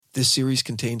This series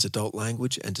contains adult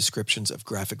language and descriptions of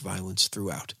graphic violence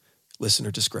throughout. Listener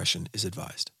discretion is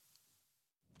advised.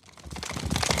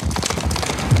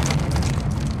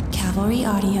 Cavalry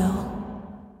Audio.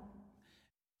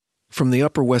 From the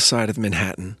Upper West Side of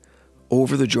Manhattan,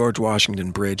 over the George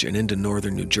Washington Bridge and into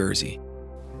northern New Jersey,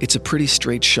 it's a pretty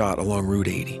straight shot along Route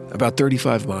 80, about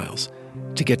 35 miles,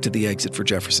 to get to the exit for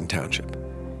Jefferson Township.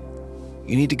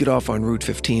 You need to get off on Route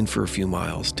 15 for a few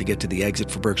miles to get to the exit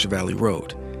for Berkshire Valley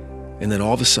Road, and then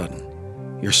all of a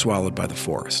sudden, you're swallowed by the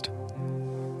forest.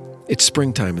 It's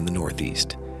springtime in the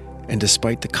Northeast, and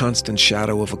despite the constant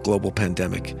shadow of a global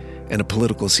pandemic and a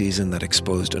political season that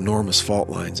exposed enormous fault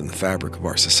lines in the fabric of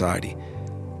our society,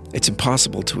 it's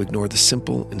impossible to ignore the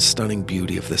simple and stunning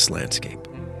beauty of this landscape.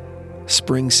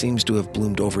 Spring seems to have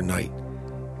bloomed overnight,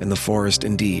 and the forest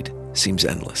indeed seems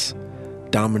endless,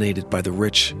 dominated by the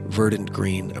rich, verdant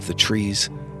green of the trees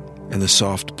and the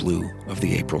soft blue of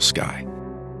the April sky.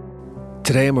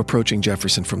 Today I'm approaching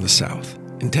Jefferson from the south,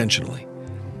 intentionally.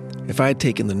 If I had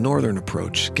taken the northern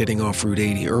approach, getting off Route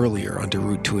 80 earlier onto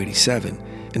Route 287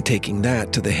 and taking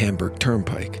that to the Hamburg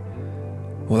Turnpike,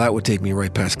 well, that would take me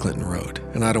right past Clinton Road,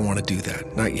 and I don't want to do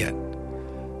that, not yet.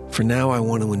 For now, I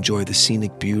want to enjoy the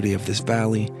scenic beauty of this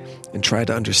valley and try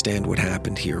to understand what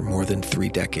happened here more than 3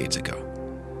 decades ago.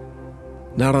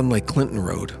 Not unlike Clinton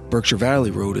Road, Berkshire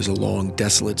Valley Road is a long,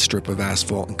 desolate strip of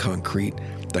asphalt and concrete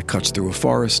that cuts through a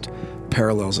forest,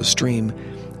 parallels a stream,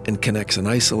 and connects an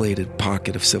isolated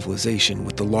pocket of civilization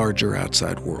with the larger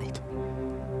outside world.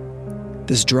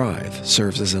 This drive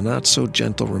serves as a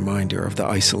not-so-gentle reminder of the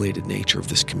isolated nature of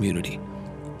this community.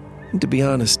 And to be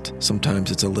honest,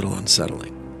 sometimes it's a little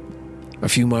unsettling. A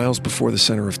few miles before the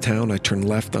center of town, I turn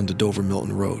left onto Dover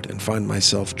Milton Road and find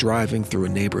myself driving through a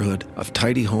neighborhood of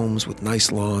tidy homes with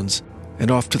nice lawns, and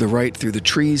off to the right through the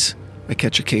trees, I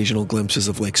catch occasional glimpses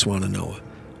of Lake Swannanoa,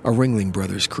 a Ringling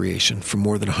Brothers creation from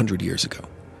more than 100 years ago.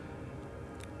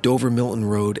 Dover Milton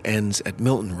Road ends at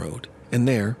Milton Road, and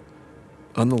there,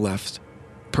 on the left,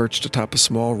 perched atop a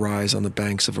small rise on the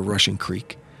banks of a rushing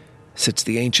creek, sits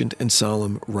the ancient and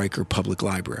solemn Riker Public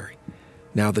Library,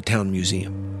 now the town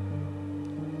museum.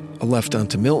 A left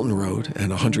onto Milton Road, and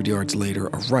 100 yards later,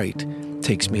 a right,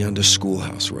 takes me onto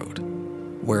Schoolhouse Road,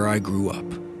 where I grew up.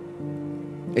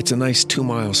 It's a nice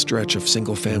 2-mile stretch of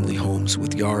single-family homes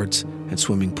with yards and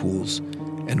swimming pools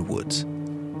and woods.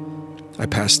 I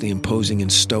pass the imposing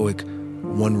and stoic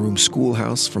one-room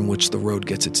schoolhouse from which the road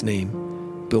gets its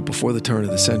name, built before the turn of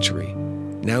the century,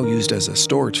 now used as a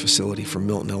storage facility for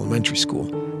Milton Elementary School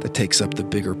that takes up the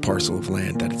bigger parcel of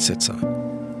land that it sits on.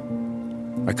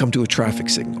 I come to a traffic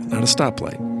signal, not a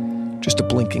stoplight, just a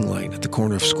blinking light at the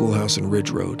corner of Schoolhouse and Ridge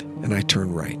Road, and I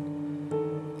turn right.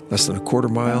 Less than a quarter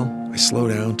mile, I slow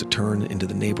down to turn into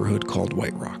the neighborhood called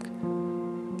White Rock.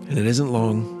 And it isn't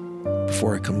long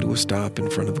before I come to a stop in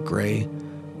front of a gray,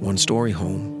 1-story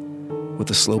home with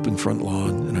a sloping front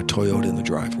lawn and a Toyota in the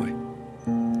driveway.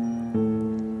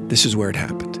 This is where it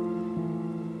happened.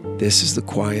 This is the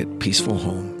quiet, peaceful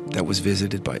home that was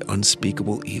visited by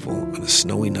unspeakable evil on a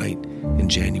snowy night in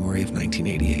January of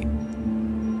 1988.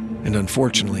 And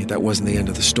unfortunately, that wasn't the end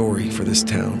of the story for this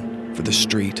town, for this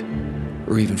street,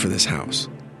 or even for this house.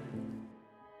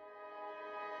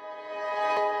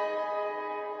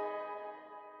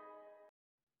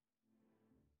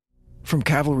 From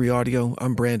Cavalry Audio,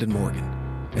 I'm Brandon Morgan,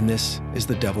 and this is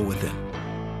The Devil Within.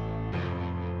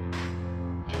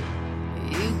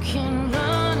 You can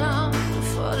run on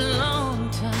for a long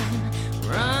time,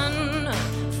 run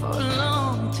for a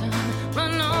long time,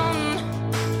 run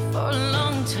on for a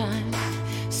long time.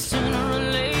 Sooner or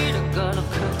later, gotta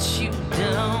cut you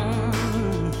down.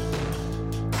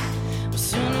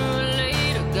 Sooner or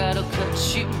later, gotta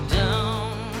cut you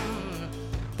down.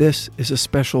 This is a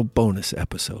special bonus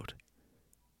episode.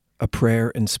 A Prayer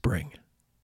in Spring.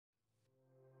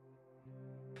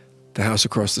 The house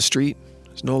across the street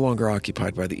is no longer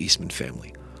occupied by the Eastman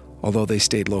family, although they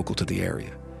stayed local to the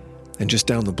area. And just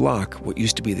down the block, what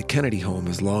used to be the Kennedy home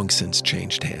has long since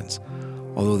changed hands,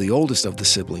 although the oldest of the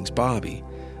siblings, Bobby,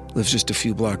 lives just a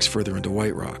few blocks further into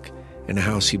White Rock, in a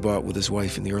house he bought with his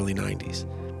wife in the early 90s,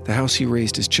 the house he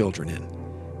raised his children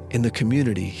in the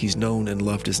community he's known and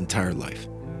loved his entire life.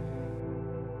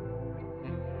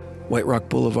 White Rock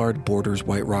Boulevard borders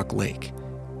White Rock Lake.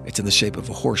 It's in the shape of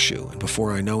a horseshoe, and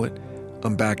before I know it,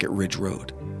 I'm back at Ridge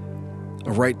Road.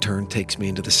 A right turn takes me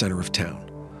into the center of town.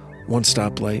 1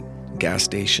 stoplight, gas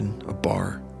station, a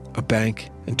bar, a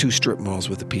bank, and 2 strip malls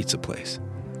with a pizza place.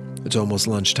 It's almost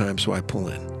lunchtime, so I pull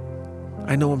in.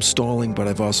 I know I'm stalling, but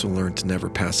I've also learned to never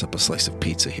pass up a slice of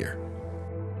pizza here.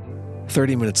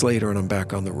 30 minutes later, and I'm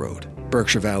back on the road,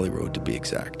 Berkshire Valley Road to be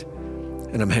exact.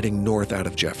 and I'm heading north out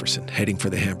of Jefferson, heading for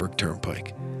the Hamburg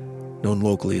Turnpike, known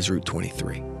locally as Route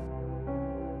 23.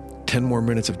 10 more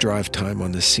minutes of drive time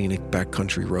on this scenic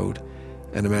backcountry road,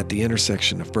 and I'm at the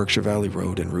intersection of Berkshire Valley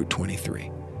Road and Route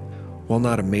 23. While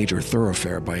not a major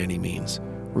thoroughfare by any means,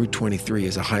 Route 23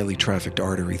 is a highly trafficked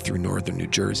artery through northern New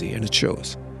Jersey, and it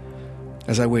shows.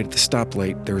 As I wait at the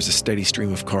stoplight, there is a steady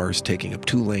stream of cars taking up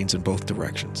 2 lanes in both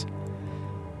directions.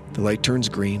 The light turns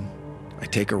green, I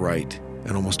take a right,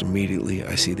 and almost immediately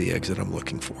I see the exit I'm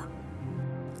looking for.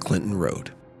 Clinton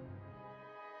Road.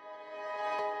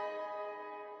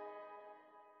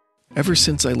 Ever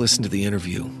since I listened to the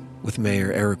interview with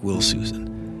Mayor Eric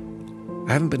Wilsusen,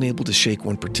 I haven't been able to shake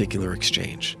one particular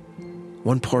exchange,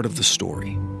 one part of the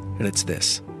story, and it's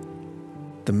this.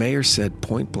 The mayor said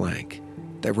point blank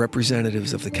that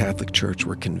representatives of the Catholic Church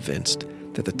were convinced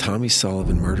that the Tommy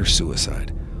Sullivan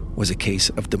murder-suicide was a case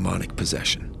of demonic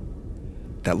possession.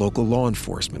 That local law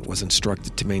enforcement was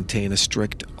instructed to maintain a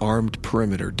strict armed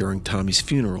perimeter during Tommy's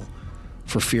funeral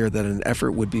for fear that an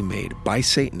effort would be made by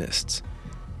Satanists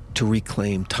to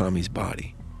reclaim Tommy's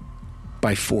body,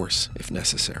 by force if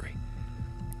necessary,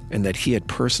 and that he had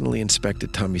personally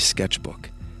inspected Tommy's sketchbook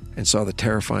and saw the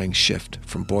terrifying shift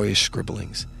from boyish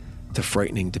scribblings to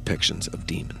frightening depictions of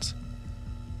demons.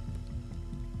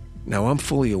 Now, I'm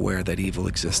fully aware that evil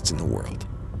exists in the world.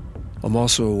 I'm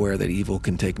also aware that evil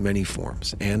can take many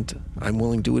forms, and I'm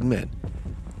willing to admit,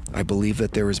 I believe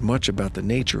that there is much about the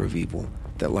nature of evil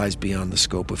that lies beyond the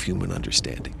scope of human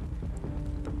understanding.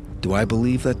 Do I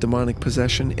believe that demonic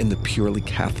possession in the purely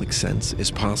Catholic sense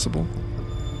is possible?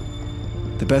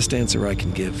 The best answer I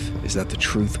can give is that the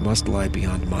truth must lie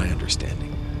beyond my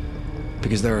understanding,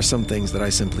 because there are some things that I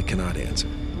simply cannot answer.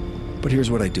 But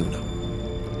here's what I do know.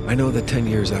 I know that 10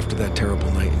 years after that terrible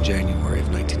night in January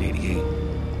of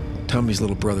 1988, Tommy's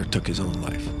little brother took his own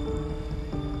life.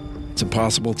 It's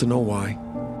impossible to know why,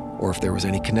 or if there was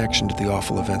any connection to the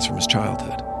awful events from his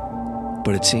childhood.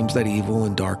 But it seems that evil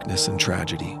and darkness and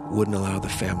tragedy wouldn't allow the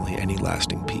family any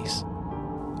lasting peace.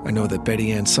 I know that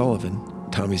Betty Ann Sullivan,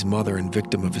 Tommy's mother and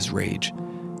victim of his rage,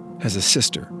 has a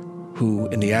sister who,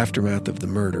 in the aftermath of the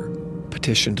murder,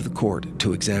 petitioned the court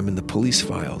to examine the police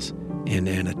files in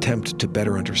an attempt to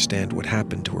better understand what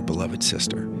happened to her beloved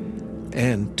sister,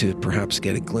 and to perhaps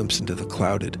get a glimpse into the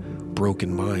clouded,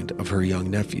 broken mind of her young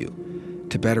nephew,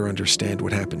 to better understand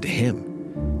what happened to him,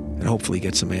 and hopefully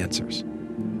get some answers.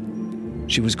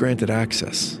 She was granted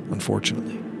access,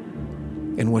 unfortunately.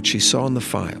 And what she saw in the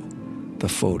file, the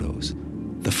photos,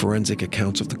 the forensic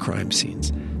accounts of the crime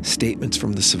scenes, statements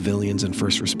from the civilians and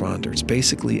first responders,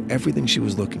 basically everything she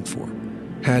was looking for,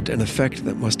 had an effect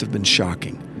that must have been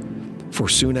shocking. For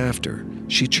soon after,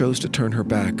 she chose to turn her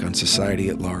back on society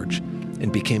at large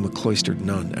and became a cloistered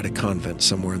nun at a convent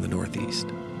somewhere in the Northeast.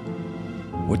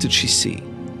 What did she see?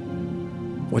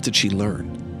 What did she learn?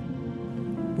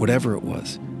 Whatever it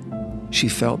was, she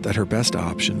felt that her best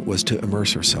option was to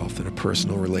immerse herself in a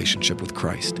personal relationship with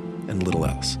Christ and little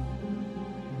else.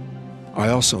 I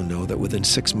also know that within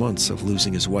 6 months of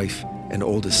losing his wife and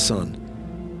oldest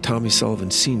son, Tommy Sullivan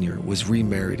Sr. was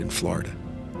remarried in Florida.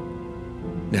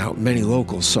 Now, many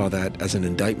locals saw that as an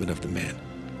indictment of the man.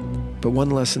 But one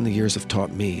lesson the years have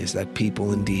taught me is that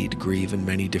people indeed grieve in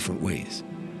many different ways.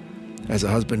 As a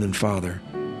husband and father,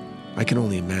 I can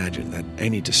only imagine that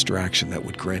any distraction that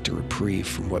would grant a reprieve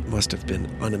from what must have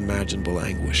been unimaginable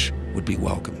anguish would be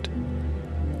welcomed.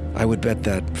 I would bet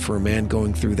that for a man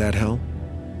going through that hell,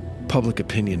 public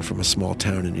opinion from a small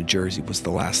town in New Jersey was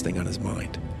the last thing on his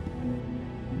mind.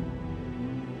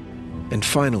 And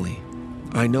finally,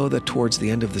 I know that towards the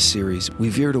end of the series, we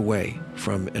veered away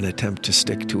from an attempt to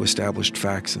stick to established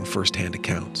facts and first-hand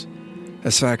accounts,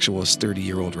 as factual as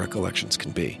 30-year-old recollections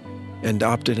can be, and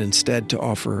opted instead to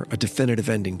offer a definitive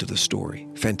ending to the story,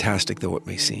 fantastic though it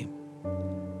may seem.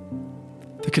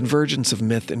 The convergence of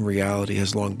myth and reality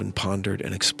has long been pondered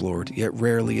and explored, yet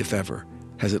rarely, if ever,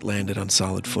 has it landed on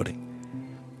solid footing.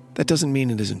 That doesn't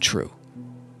mean it isn't true.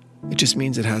 It just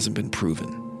means it hasn't been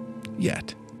proven,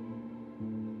 yet.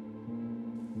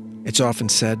 It's often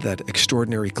said that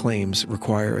extraordinary claims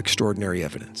require extraordinary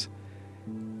evidence.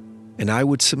 And I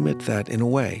would submit that, in a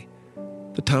way,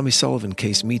 the Tommy Sullivan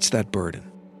case meets that burden.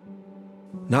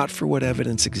 Not for what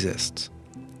evidence exists,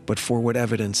 but for what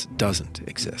evidence doesn't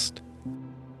exist.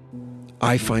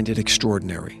 I find it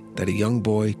extraordinary that a young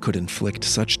boy could inflict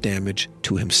such damage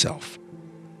to himself,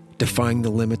 defying the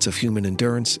limits of human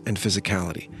endurance and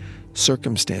physicality,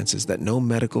 circumstances that no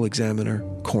medical examiner,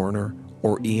 coroner,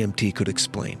 or EMT could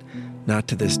explain, not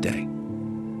to this day.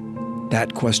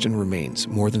 That question remains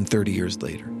more than 30 years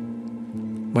later.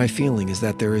 My feeling is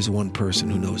that there is one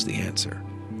person who knows the answer,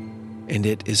 and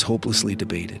it is hopelessly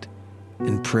debated,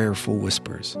 in prayerful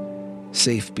whispers,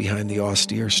 safe behind the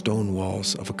austere stone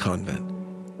walls of a convent,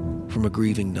 from a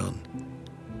grieving nun,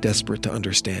 desperate to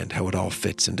understand how it all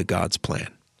fits into God's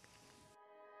plan.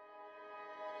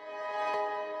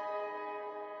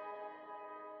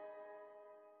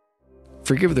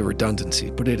 Forgive the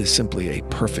redundancy, but it is simply a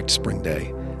perfect spring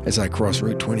day as I cross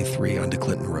Route 23 onto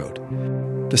Clinton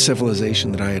Road. The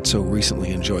civilization that I had so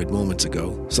recently enjoyed moments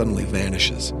ago suddenly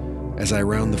vanishes as I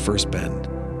round the first bend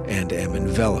and am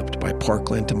enveloped by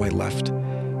parkland to my left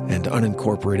and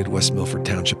unincorporated West Milford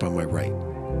Township on my right,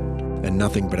 and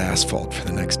nothing but asphalt for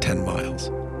the next 10 miles.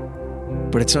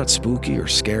 But it's not spooky or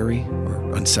scary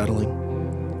or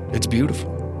unsettling. It's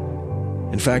beautiful.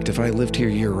 In fact, if I lived here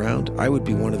year-round, I would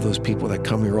be one of those people that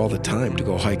come here all the time to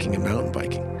go hiking and mountain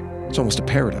biking. It's almost a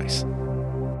paradise.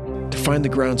 To find the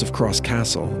grounds of Cross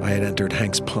Castle, I had entered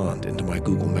Hanks Pond into my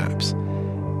Google Maps,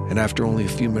 and after only a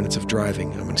few minutes of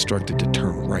driving, I'm instructed to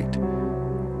turn right.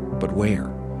 But where?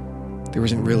 There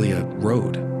isn't really a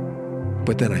road.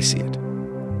 But then I see it.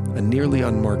 A nearly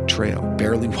unmarked trail,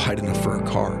 barely wide enough for a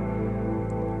car.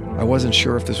 I wasn't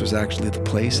sure if this was actually the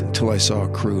place until I saw a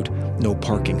crude "no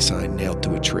parking" sign nailed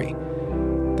to a tree.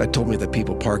 That told me that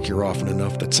people park here often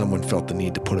enough that someone felt the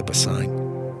need to put up a sign.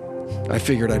 I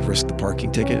figured I'd risk the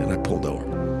parking ticket and I pulled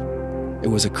over. It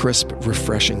was a crisp,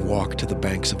 refreshing walk to the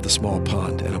banks of the small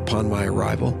pond, and upon my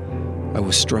arrival, I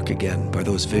was struck again by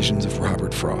those visions of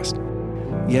Robert Frost.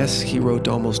 Yes, he wrote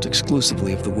almost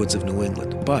exclusively of the woods of New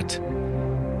England, but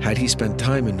had he spent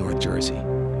time in North Jersey,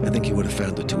 I think he would have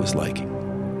found it to his liking.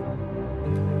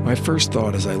 My first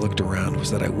thought as I looked around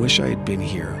was that I wish I had been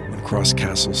here when Cross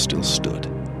Castle still stood.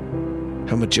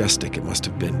 How majestic it must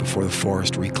have been before the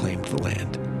forest reclaimed the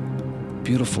land.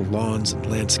 Beautiful lawns and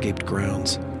landscaped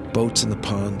grounds, boats in the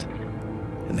pond,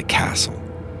 and the castle.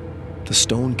 The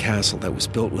stone castle that was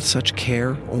built with such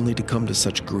care only to come to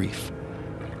such grief.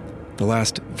 The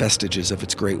last vestiges of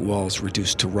its great walls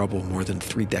reduced to rubble more than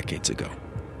 3 decades ago.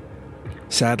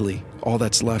 Sadly, all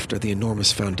that's left are the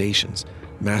enormous foundations,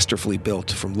 masterfully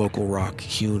built from local rock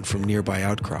hewn from nearby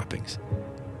outcroppings.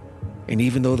 And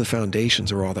even though the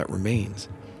foundations are all that remains,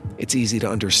 it's easy to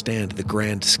understand the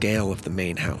grand scale of the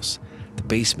main house. The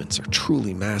basements are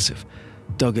truly massive,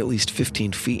 dug at least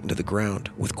 15 feet into the ground,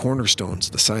 with cornerstones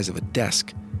the size of a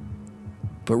desk.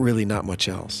 But really not much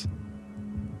else.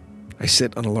 I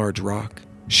sit on a large rock,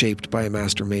 shaped by a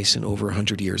master mason over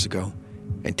 100 years ago,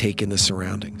 and take in the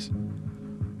surroundings.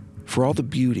 For all the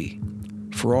beauty,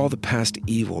 for all the past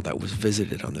evil that was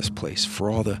visited on this place, for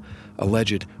all the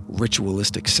alleged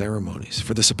ritualistic ceremonies,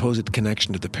 for the supposed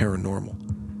connection to the paranormal,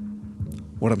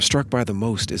 what I'm struck by the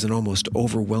most is an almost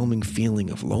overwhelming feeling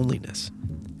of loneliness.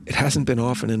 It hasn't been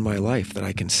often in my life that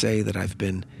I can say that I've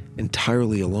been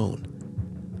entirely alone.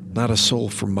 Not a soul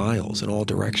for miles in all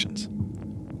directions.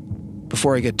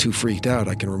 Before I get too freaked out,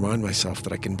 I can remind myself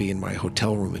that I can be in my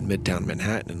hotel room in Midtown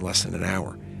Manhattan in less than an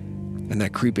hour, and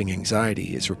that creeping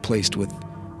anxiety is replaced with,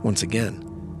 once again,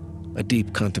 a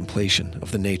deep contemplation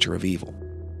of the nature of evil.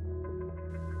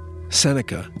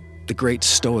 Seneca, the great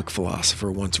Stoic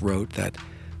philosopher, once wrote that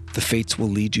the fates will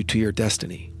lead you to your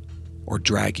destiny, or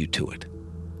drag you to it.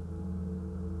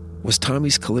 Was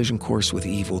Tommy's collision course with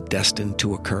evil destined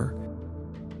to occur?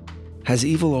 Has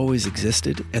evil always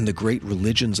existed, and the great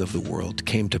religions of the world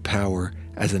came to power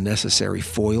as a necessary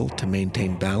foil to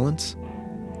maintain balance?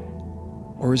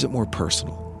 Or is it more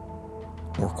personal,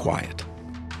 more quiet?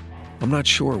 I'm not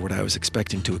sure what I was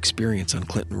expecting to experience on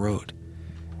Clinton Road.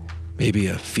 Maybe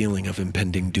a feeling of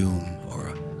impending doom, or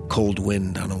a cold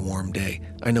wind on a warm day.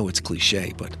 I know it's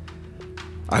cliche, but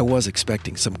I was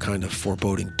expecting some kind of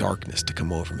foreboding darkness to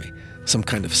come over me, some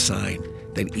kind of sign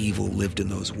that evil lived in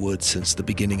those woods since the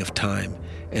beginning of time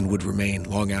and would remain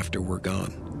long after we're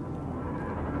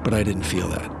gone. But I didn't feel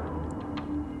that.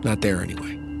 Not there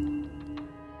anyway.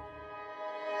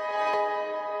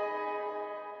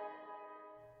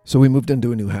 So we moved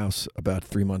into a new house about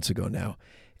 3 months ago now,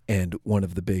 and one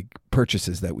of the big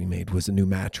purchases that we made was a new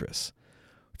mattress.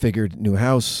 Figured, new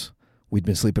house, we'd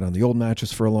been sleeping on the old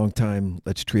mattress for a long time,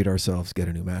 let's treat ourselves, get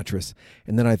a new mattress.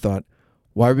 And then I thought,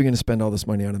 why are we going to spend all this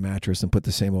money on a mattress and put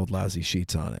the same old lousy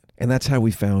sheets on it? And that's how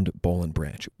we found Boll &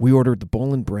 Branch. We ordered the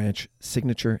Boll & Branch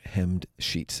Signature Hemmed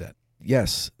Sheet Set.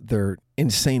 Yes, they're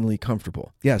insanely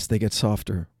comfortable. Yes, they get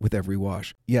softer with every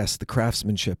wash. Yes, the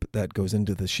craftsmanship that goes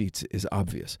into the sheets is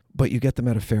obvious, but you get them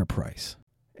at a fair price.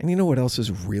 And you know what else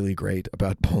is really great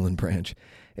about Boll & Branch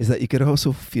is that you could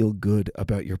also feel good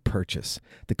about your purchase.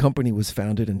 The company was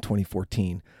founded in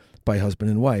 2014 by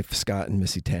husband and wife, Scott and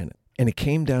Missy Tannen. And it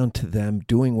came down to them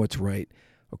doing what's right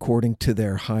according to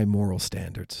their high moral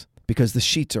standards. because the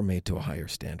sheets are made to a higher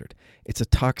standard. It's a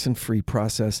toxin-free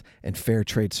process and fair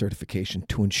trade certification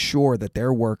to ensure that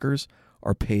their workers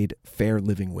are paid fair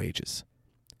living wages.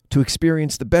 To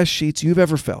experience the best sheets you've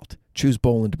ever felt, choose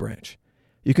Boll & Branch.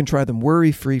 You can try them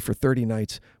worry-free for 30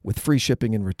 nights with free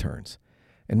shipping and returns.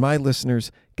 And my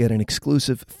listeners get an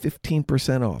exclusive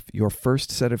 15% off your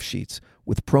first set of sheets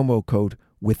with promo code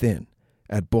WITHIN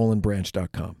at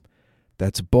bollandbranch.com.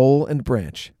 That's Boll &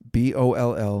 Branch,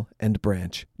 BOLL and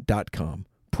branch.com.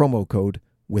 Promo code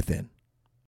WITHIN.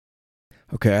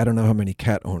 Okay, I don't know how many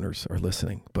cat owners are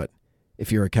listening, but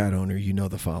if you're a cat owner, you know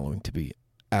the following to be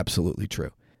absolutely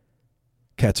true.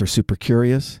 Cats are super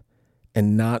curious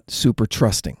and not super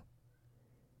trusting.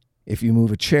 If you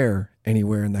move a chair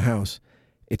anywhere in the house,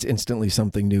 it's instantly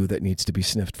something new that needs to be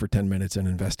sniffed for 10 minutes and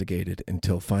investigated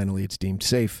until finally it's deemed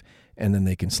safe, and then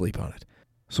they can sleep on it.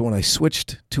 So when I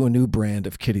switched to a new brand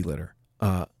of kitty litter,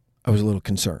 I was a little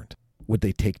concerned. Would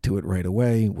they take to it right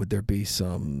away? Would there be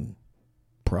some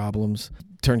problems?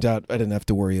 Turns out I didn't have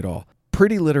to worry at all.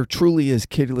 Pretty Litter truly is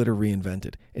kitty litter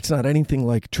reinvented. It's not anything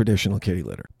like traditional kitty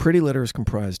litter. Pretty Litter is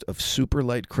comprised of super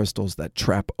light crystals that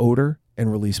trap odor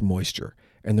and release moisture.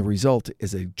 And the result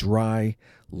is a dry,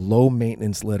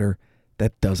 low-maintenance litter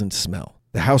that doesn't smell.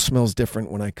 The house smells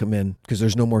different when I come in because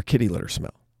there's no more kitty litter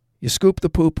smell. You scoop the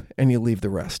poop and you leave the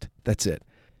rest. That's it.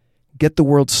 Get the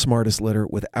world's smartest litter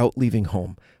without leaving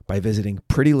home by visiting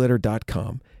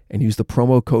prettylitter.com and use the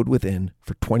promo code WITHIN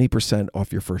for 20%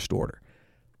 off your first order.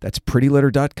 That's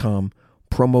prettylitter.com,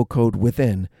 promo code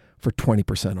WITHIN for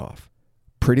 20% off.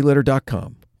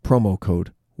 prettylitter.com, promo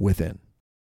code WITHIN.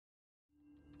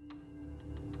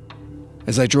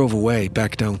 As I drove away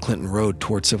back down Clinton Road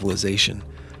toward civilization,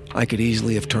 I could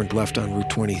easily have turned left on Route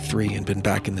 23 and been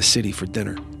back in the city for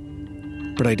dinner.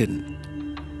 But I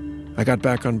didn't. I got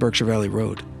back on Berkshire Valley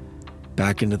Road,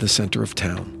 back into the center of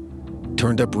town,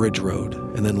 turned up Ridge Road,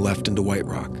 and then left into White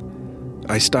Rock.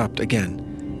 I stopped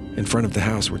again in front of the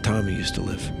house where Tommy used to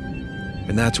live.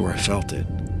 And that's where I felt it.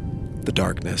 The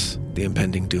darkness, the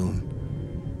impending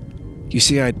doom. You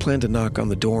see, I had planned to knock on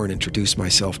the door and introduce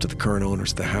myself to the current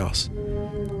owners of the house.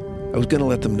 I was going to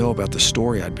let them know about the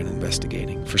story I'd been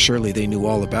investigating, for surely they knew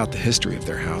all about the history of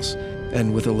their house,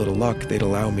 and with a little luck, they'd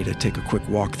allow me to take a quick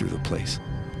walk through the place.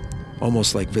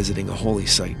 Almost like visiting a holy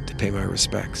site to pay my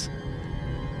respects.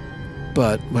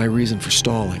 But my reason for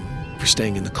stalling, for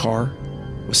staying in the car,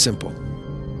 was simple.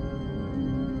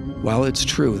 While it's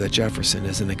true that Jefferson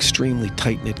is an extremely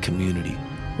tight-knit community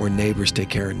where neighbors take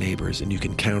care of neighbors and you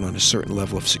can count on a certain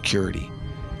level of security,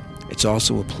 it's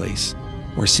also a place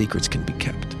where secrets can be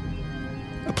kept.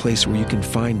 A place where you can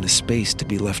find the space to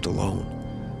be left alone,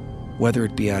 whether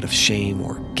it be out of shame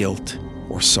or guilt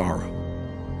or sorrow.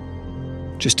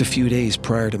 Just a few days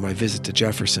prior to my visit to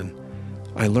Jefferson,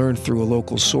 I learned through a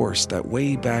local source that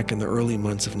way back in the early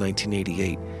months of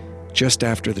 1988, just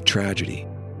after the tragedy,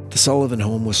 the Sullivan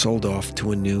home was sold off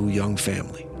to a new young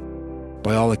family.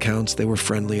 By all accounts, they were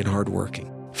friendly and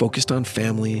hardworking, focused on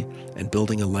family and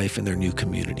building a life in their new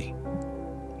community.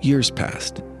 Years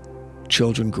passed.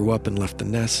 Children grew up and left the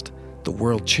nest. The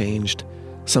world changed,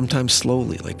 sometimes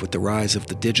slowly, like with the rise of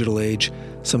the digital age,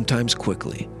 sometimes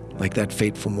quickly, like that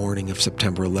fateful morning of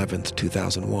September 11th,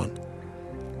 2001.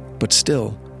 But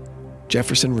still,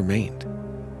 Jefferson remained.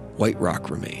 White Rock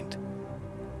remained.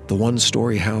 The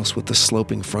one-story house with the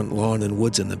sloping front lawn and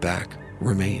woods in the back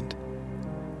remained.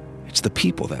 It's the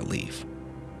people that leave.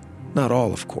 Not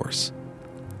all, of course.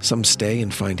 Some stay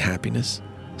and find happiness.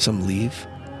 Some leave.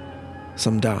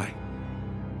 Some die.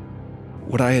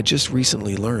 What I had just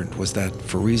recently learned was that,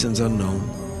 for reasons unknown,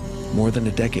 more than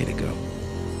a decade ago,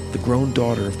 the grown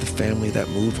daughter of the family that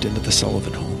moved into the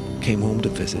Sullivan home came home to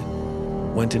visit,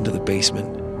 went into the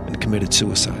basement, and committed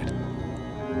suicide.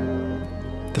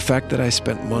 The fact that I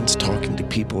spent months talking to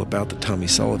people about the Tommy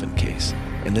Sullivan case,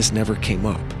 and this never came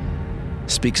up,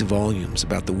 speaks volumes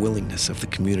about the willingness of the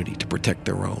community to protect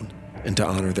their own and to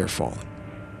honor their fallen.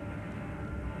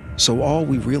 So all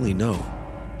we really know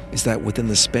is that within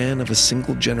the span of a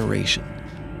single generation,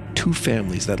 2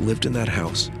 families that lived in that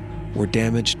house were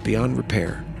damaged beyond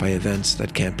repair by events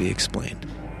that can't be explained.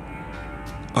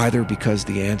 Either because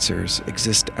the answers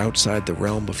exist outside the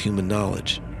realm of human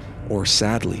knowledge, or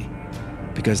sadly,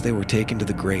 because they were taken to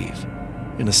the grave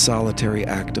in a solitary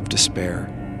act of despair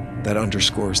that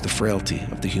underscores the frailty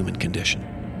of the human condition.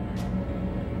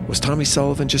 Was Tommy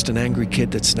Sullivan just an angry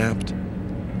kid that snapped?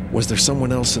 Was there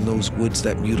someone else in those woods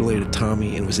that mutilated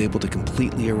Tommy and was able to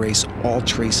completely erase all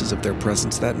traces of their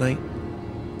presence that night?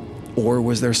 Or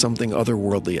was there something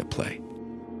otherworldly at play?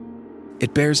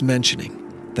 It bears mentioning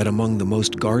that among the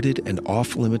most guarded and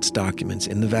off-limits documents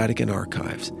in the Vatican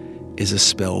archives is a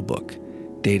spell book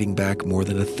dating back more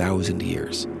than 1,000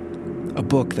 years. A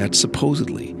book that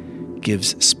supposedly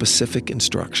gives specific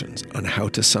instructions on how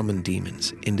to summon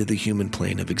demons into the human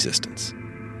plane of existence.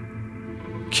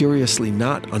 Curiously,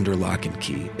 not under lock and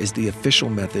key is the official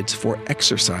methods for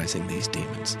exorcising these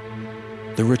demons.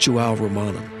 The Ritual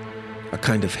Romanum, a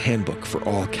kind of handbook for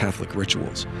all Catholic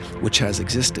rituals, which has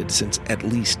existed since at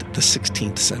least the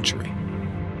 16th century.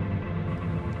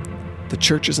 The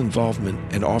Church's involvement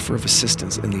and offer of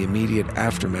assistance in the immediate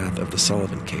aftermath of the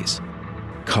Sullivan case,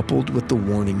 coupled with the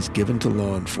warnings given to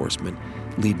law enforcement,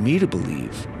 lead me to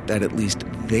believe that at least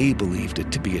they believed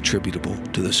it to be attributable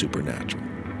to the supernatural.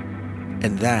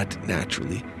 And that,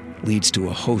 naturally, leads to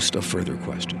a host of further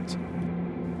questions.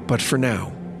 But for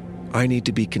now, I need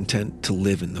to be content to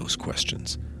live in those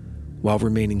questions, while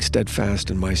remaining steadfast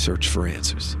in my search for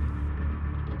answers.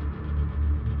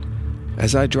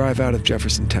 As I drive out of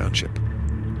Jefferson Township,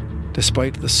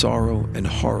 despite the sorrow and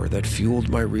horror that fueled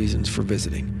my reasons for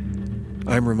visiting,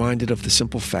 I'm reminded of the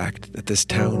simple fact that this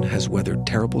town has weathered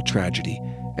terrible tragedy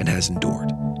and has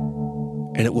endured,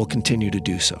 and it will continue to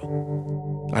do so.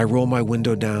 I roll my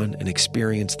window down and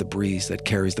experience the breeze that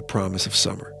carries the promise of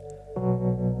summer,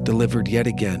 delivered yet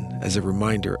again as a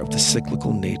reminder of the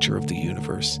cyclical nature of the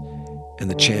universe and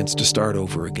the chance to start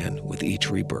over again with each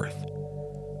rebirth.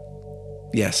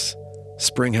 Yes,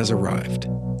 spring has arrived,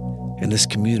 and this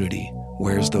community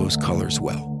wears those colors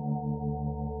well.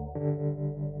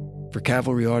 For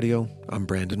Cavalry Audio, I'm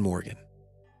Brandon Morgan.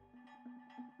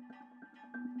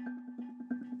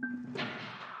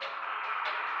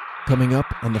 Coming up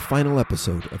on the final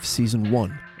episode of Season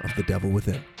 1 of The Devil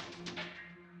Within.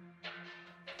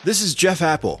 This is Jeff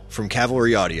Apple from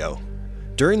Cavalry Audio.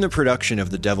 During the production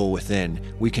of The Devil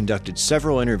Within, we conducted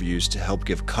several interviews to help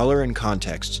give color and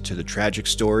context to the tragic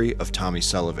story of Tommy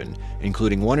Sullivan,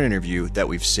 including one interview that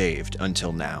we've saved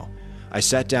until now. I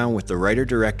sat down with the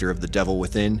writer-director of The Devil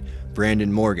Within,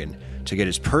 Brandon Morgan, to get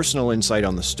his personal insight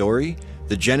on the story,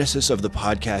 the genesis of the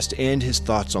podcast, and his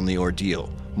thoughts on the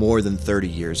ordeal, more than 30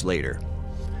 years later.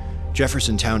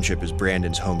 Jefferson Township is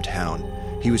Brandon's hometown.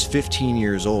 He was 15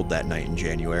 years old that night in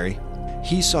January.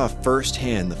 He saw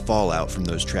firsthand the fallout from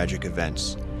those tragic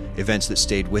events that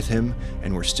stayed with him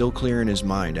and were still clear in his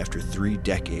mind after 3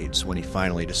 decades when he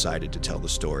finally decided to tell the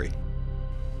story.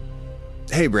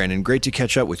 Hey Brandon, great to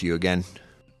catch up with you again.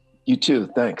 You too,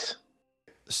 thanks.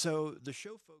 So the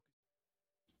show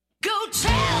Go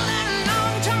tell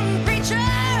that long-tongued preacher,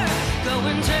 go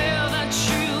and tell that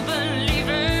true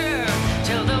believer,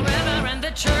 tell the reverend,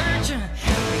 the church, the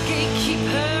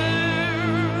gatekeeper,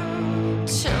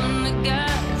 tell him the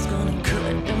God's gonna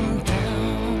cut them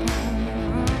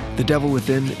down. The Devil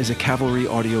Within is a Cavalry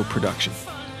Audio production,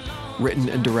 written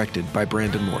and directed by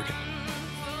Brandon Morgan.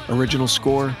 Original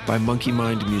score by Monkey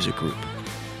Mind Music Group.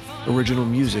 Original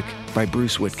music by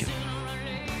Bruce Whitkin.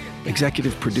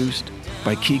 Executive produced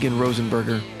by Keegan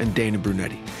Rosenberger and Dana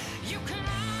Brunetti.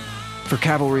 For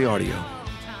Cavalry Audio,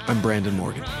 I'm Brandon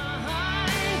Morgan.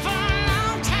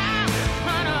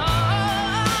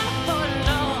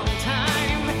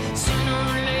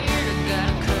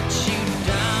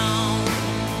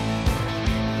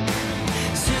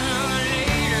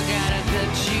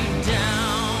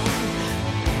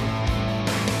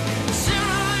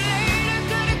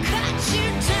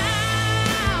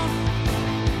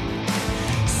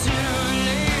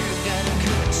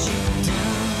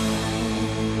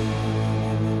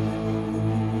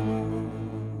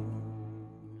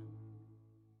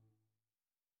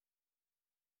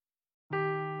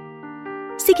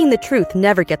 Seeking the truth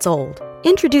never gets old.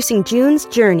 Introducing June's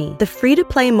Journey, the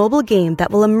free-to-play mobile game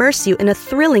that will immerse you in a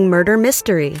thrilling murder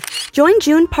mystery. Join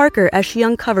June Parker as she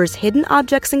uncovers hidden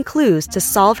objects and clues to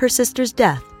solve her sister's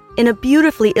death in a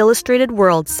beautifully illustrated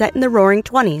world set in the Roaring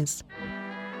 '20s.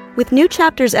 With new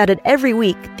chapters added every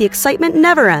week, the excitement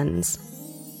never ends.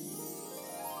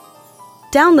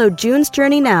 Download June's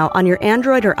Journey now on your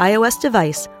Android or iOS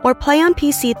device, or play on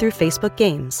PC through Facebook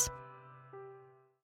Games.